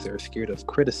music because they're scared of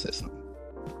criticism.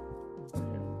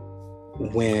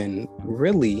 When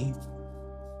really,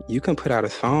 you can put out a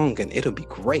song and it'll be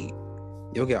great.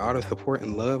 You'll get all the support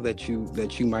and love that you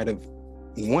might have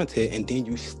wanted, and then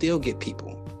you still get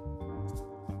people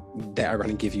that are going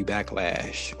to give you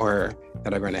backlash or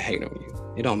that are going to hate on you.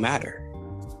 It don't matter.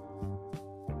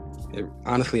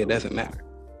 Honestly, it doesn't matter.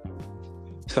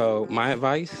 So my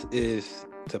advice is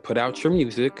to put out your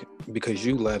music because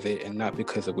you love it and not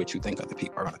because of what you think other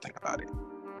people are going to think about it.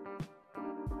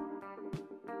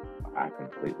 I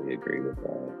completely agree with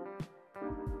that.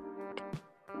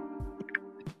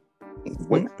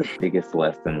 What's the biggest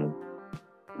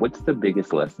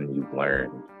lesson you've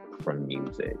learned from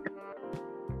music?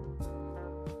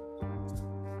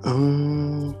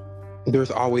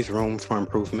 There's always room for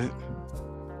improvement.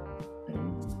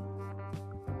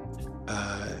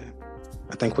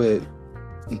 I think with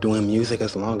doing music,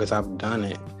 as long as I've done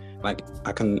it, like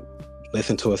I can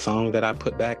listen to a song that I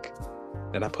put out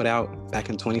back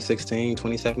in 2016,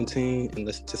 2017, and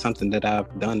listen to something that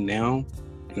I've done now,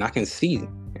 and I can see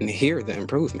and hear the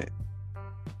improvement.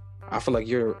 I feel like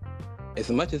as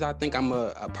much as I think I'm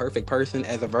a perfect person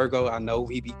as a Virgo, I know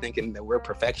we be thinking that we're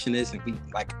perfectionists and we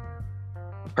like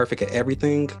perfect at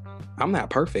everything. I'm not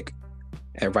perfect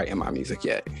at writing my music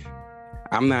yet.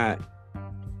 I'm not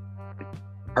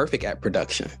perfect at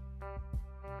production.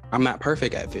 I'm not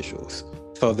perfect at visuals.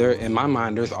 So in my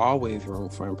mind, there's always room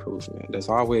for improvement. There's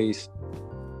always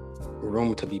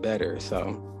room to be better.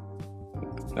 So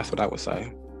that's what I would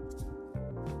say.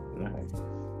 Nice.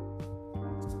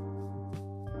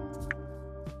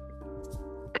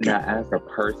 Now, as a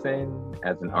person,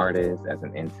 as an artist, as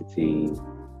an entity,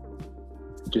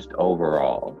 just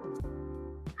overall,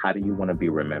 how do you want to be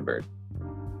remembered?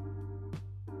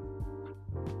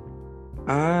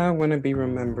 I want to be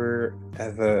remembered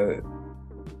as a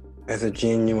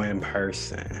genuine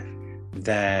person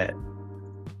that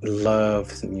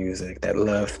loves music, that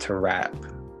loves to rap,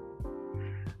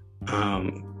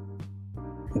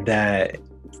 that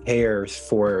cares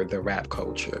for the rap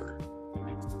culture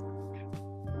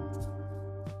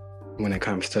when it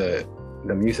comes to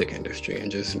the music industry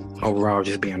and just overall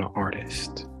just being an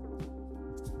artist.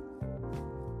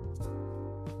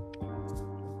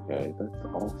 Okay, that's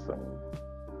awesome.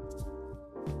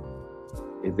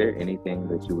 Is there anything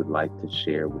that you would like to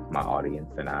share with my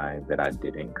audience and I that I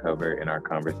didn't cover in our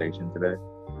conversation today?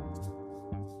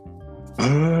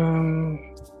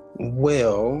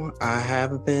 Well, I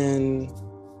have been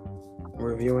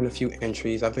reviewing a few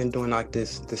entries. I've been doing like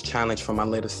this challenge for my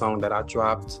latest song that I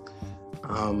dropped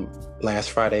last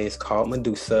Friday. It's called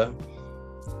Medusa.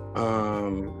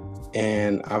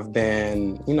 And I've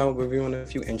been, reviewing a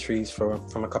few entries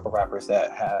from a couple rappers that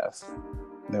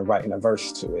they're writing a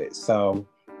verse to it. So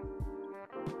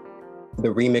the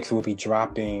remix will be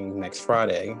dropping next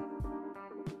Friday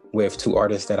with two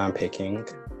artists that I'm picking.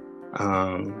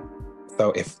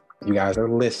 So if you guys are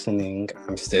listening,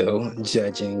 I'm still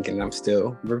judging and I'm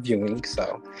still reviewing.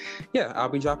 So yeah, I'll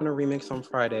be dropping a remix on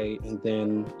Friday, and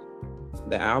then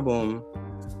the album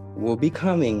will be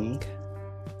coming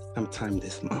sometime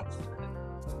this month.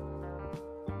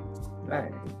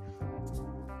 Nice.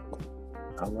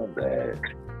 I love that.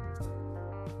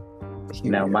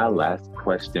 Now, my last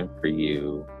question for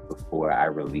you before I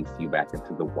release you back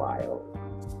into the wild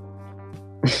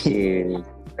is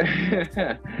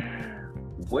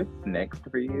what's next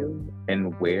for you,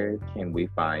 and where can we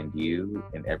find you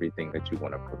and everything that you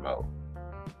want to promote?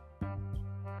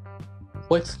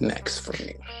 What's next for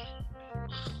me?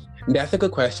 That's a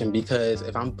good question, because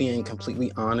if I'm being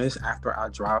completely honest, after I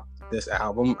dropped this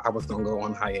album, I was going to go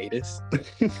on hiatus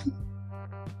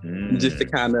just to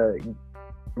kind of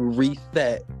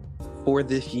reset for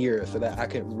this year so that I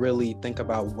could really think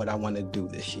about what I want to do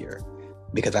this year,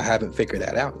 because I haven't figured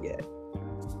that out yet.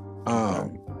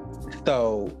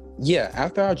 So yeah,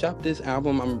 after I drop this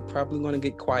album, I'm probably going to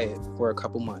get quiet for a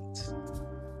couple months.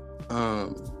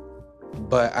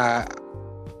 But I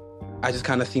just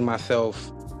kind of see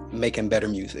myself making better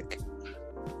music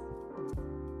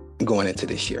going into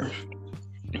this year.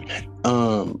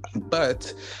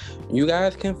 But you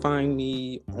guys can find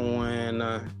me on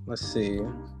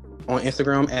on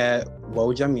Instagram at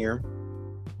Wojamir.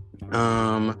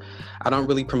 I don't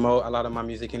really promote a lot of my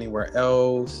music anywhere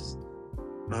else,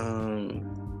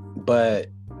 but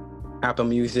Apple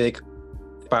Music,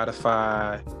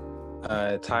 Spotify,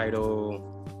 Tidal,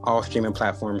 all streaming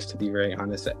platforms, to be very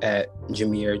honest, at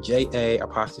Jameer, J-A''M-I-E-R.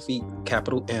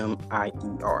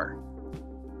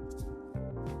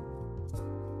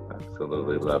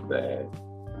 Absolutely love that.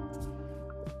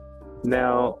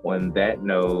 Now, on that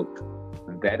note,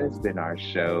 that has been our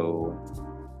show.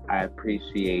 I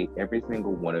appreciate every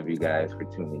single one of you guys for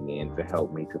tuning in to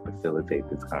help me to facilitate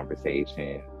this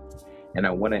conversation. And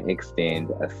I want to extend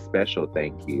a special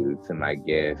thank you to my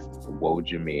guest,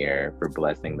 Wojamir, for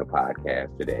blessing the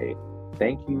podcast today.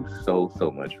 Thank you so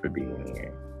much for being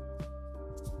here.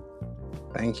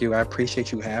 Thank you. I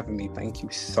appreciate you having me. Thank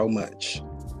you so much.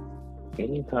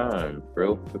 Anytime.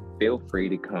 Feel free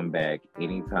to come back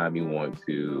anytime you want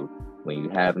to. When you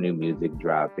have new music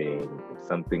dropping, if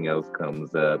something else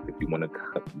comes up, if you want to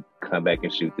come back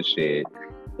and shoot the shit,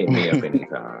 hit me up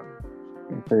anytime.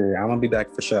 I'm going to be back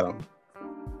for sure.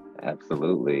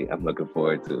 Absolutely. I'm looking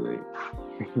forward to it.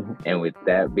 And with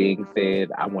that being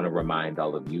said, I want to remind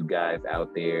all of you guys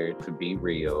out there to be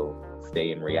real, stay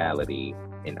in reality,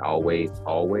 and always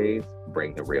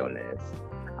bring the realness.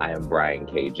 I am Brian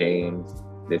K. James.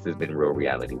 This has been Real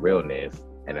Reality Realness.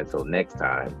 And until next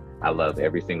time, I love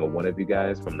every single one of you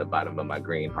guys from the bottom of my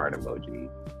green heart emoji.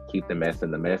 Keep the mess in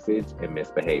the message and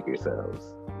misbehave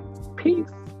yourselves.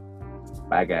 Peace.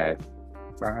 Bye, guys.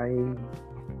 Bye.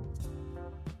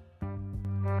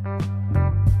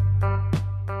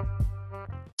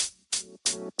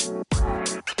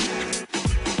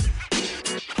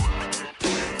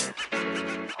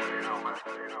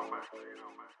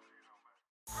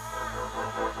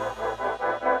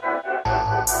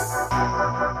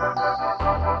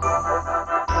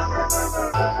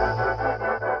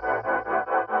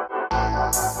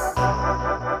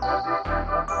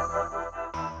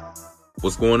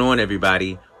 What's going on,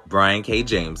 everybody? Brian K.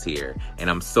 James here, and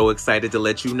I'm so excited to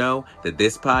let you know that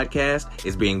this podcast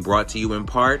is being brought to you in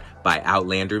part by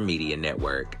Outlander Media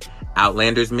Network.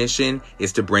 Outlander's mission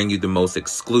is to bring you the most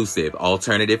exclusive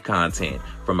alternative content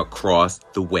from across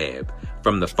the web,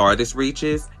 from the farthest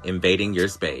reaches invading your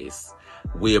space.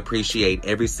 We appreciate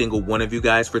every single one of you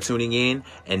guys for tuning in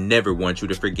and never want you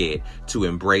to forget to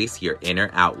embrace your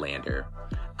inner Outlander.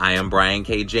 I am Brian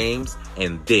K. James,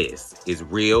 and this is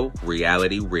Real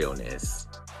Reality Realness.